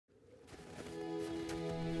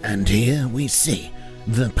And here we see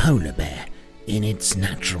the polar bear in its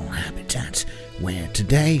natural habitat, where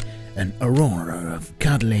today an aurora of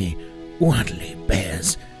cuddly, wuddly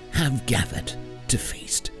bears have gathered to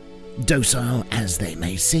feast. Docile as they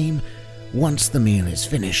may seem, once the meal is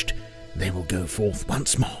finished, they will go forth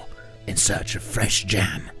once more in search of fresh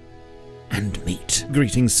jam and meat.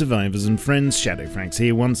 Greetings survivors and friends, SHADOWFRAX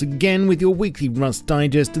here once again with your weekly Rust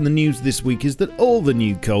Digest, and the news this week is that all the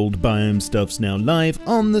new cold biome stuff's now live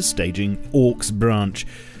on the staging Orcs branch.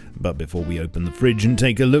 But before we open the fridge and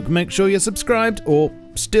take a look, make sure you're subscribed, or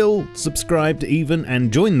still subscribed even,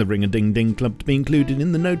 and join the Ring-a-Ding-Ding Club to be included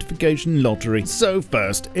in the notification lottery. So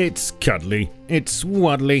first, it's cuddly, it's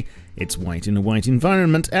wuddly, it's white in a white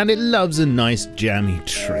environment, and it loves a nice jammy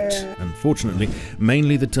treat. Unfortunately,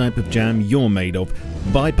 mainly the type of jam you're made of.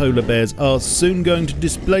 Bipolar bears are soon going to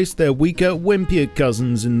displace their weaker, wimpier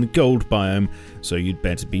cousins in the cold biome, so you'd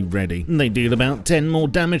better be ready. They deal about 10 more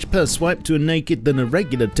damage per swipe to a naked than a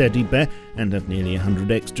regular teddy bear, and have nearly 100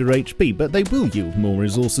 extra HP, but they will yield more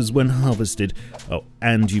resources when harvested. Oh,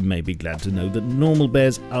 and you may be glad to know that normal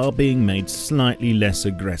bears are being made slightly less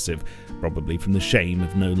aggressive, probably from the shame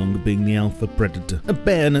of no longer being the alpha predator. A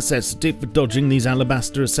bare necessity for dodging these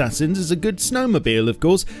alabaster assassins is a good snowmobile, of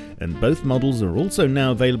course, and both models are also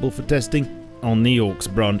now available for testing on the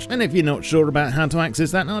Orcs branch. And if you're not sure about how to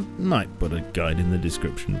access that, I might put a guide in the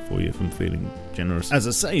description for you if I'm feeling generous. As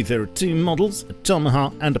I say, there are two models, a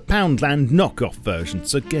Tomahawk and a Poundland knockoff version,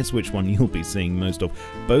 so guess which one you'll be seeing most of.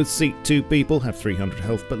 Both seat 2 people, have 300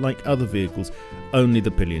 health, but like other vehicles, only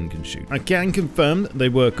the pillion can shoot. I can confirm that they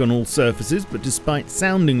work on all surfaces, but despite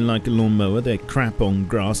sounding like a lawnmower, they're crap on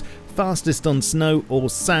grass, fastest on snow or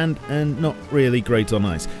sand, and not really great on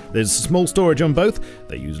ice. There's small storage on both,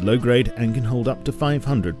 they use low grade and can hold up to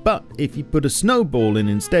 500, but if you put a snowball in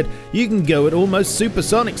instead, you can go at almost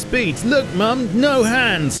supersonic speeds. Look mum, no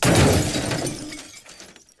hands!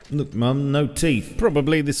 Look mum, no teeth.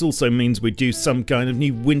 Probably this also means we'd use some kind of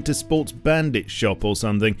new winter sports bandit shop or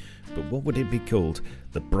something, but what would it be called?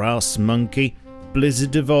 The Brass Monkey?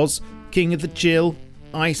 Blizzard of Oz? King of the Chill?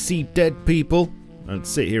 Icy Dead People? I'd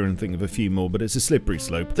sit here and think of a few more, but it's a slippery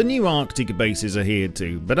slope. The new Arctic bases are here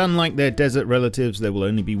too, but unlike their desert relatives, there will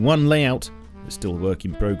only be one layout. It's still a work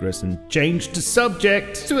in progress. And change to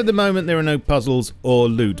subject! So at the moment there are no puzzles or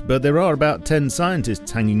loot, but there are about 10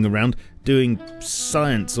 scientists hanging around doing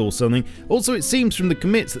science or something. Also, it seems from the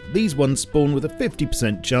commits that these ones spawn with a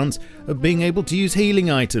 50% chance of being able to use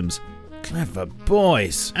healing items. Clever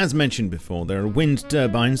boys! As mentioned before, there are wind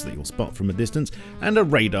turbines that you'll spot from a distance, and a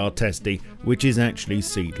radar testy, which is actually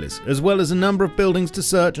seedless, as well as a number of buildings to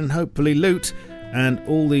search and hopefully loot, and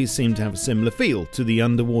all these seem to have a similar feel to the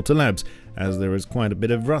underwater labs, as there is quite a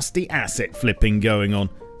bit of rusty asset flipping going on.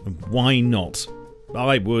 And why not?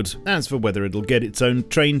 I would. As for whether it'll get its own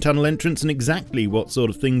train tunnel entrance and exactly what sort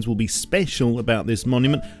of things will be special about this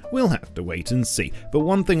monument, we'll have to wait and see. But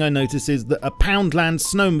one thing I notice is that a Poundland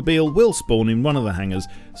snowmobile will spawn in one of the hangars,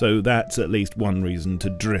 so that's at least one reason to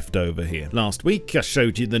drift over here. Last week I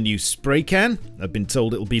showed you the new Spraycan. I've been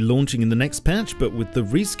told it'll be launching in the next patch, but with the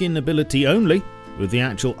reskin ability only, with the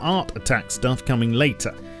actual art attack stuff coming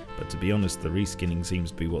later. But to be honest, the reskinning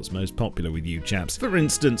seems to be what's most popular with you chaps. For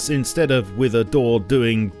instance, instead of with a door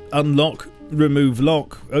doing unlock, remove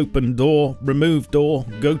lock, open door, remove door,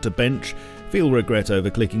 go to bench, feel regret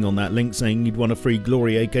over clicking on that link saying you'd won a free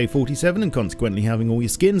Glory AK-47 and consequently having all your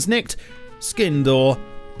skins nicked. Skin door,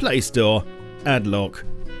 place door, add lock,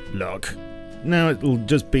 lock. Now it'll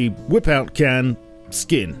just be whip out can,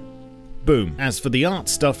 skin. Boom. As for the art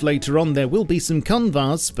stuff later on, there will be some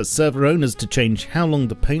canvas for server owners to change how long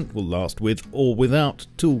the paint will last with or without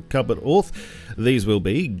tool cupboard auth. These will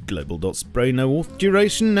be global.spray no auth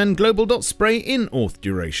duration and global.spray in auth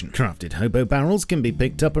duration. Crafted hobo barrels can be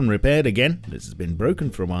picked up and repaired again. This has been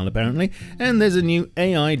broken for a while apparently. And there's a new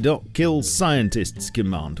AI.kill scientists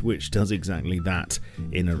command, which does exactly that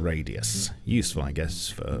in a radius. Useful, I guess,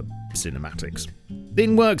 for cinematics.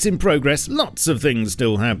 In works in progress, lots of things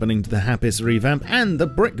still happening to the Happis revamp and the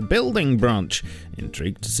brick building branch.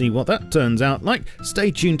 Intrigued to see what that turns out like.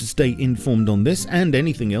 Stay tuned to stay informed on this and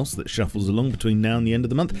anything else that shuffles along between now and the end of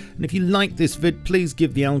the month. And if you like this vid, please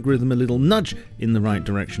give the algorithm a little nudge in the right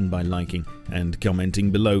direction by liking and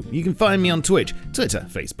commenting below. You can find me on Twitch, Twitter,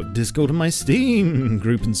 Facebook, Discord and my Steam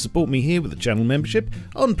group, and support me here with a channel membership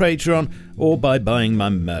on Patreon or by buying my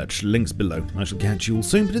merch. Links below. I shall catch you all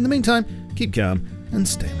soon, but in the meantime, keep calm and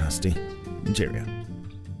stay rusty. Cheerio.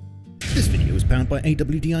 This video is powered by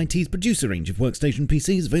AWDIT's producer range of workstation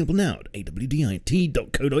PCs, available now at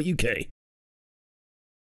awdit.co.uk.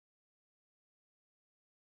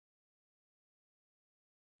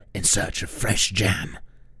 In search of fresh jam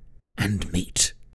and meat.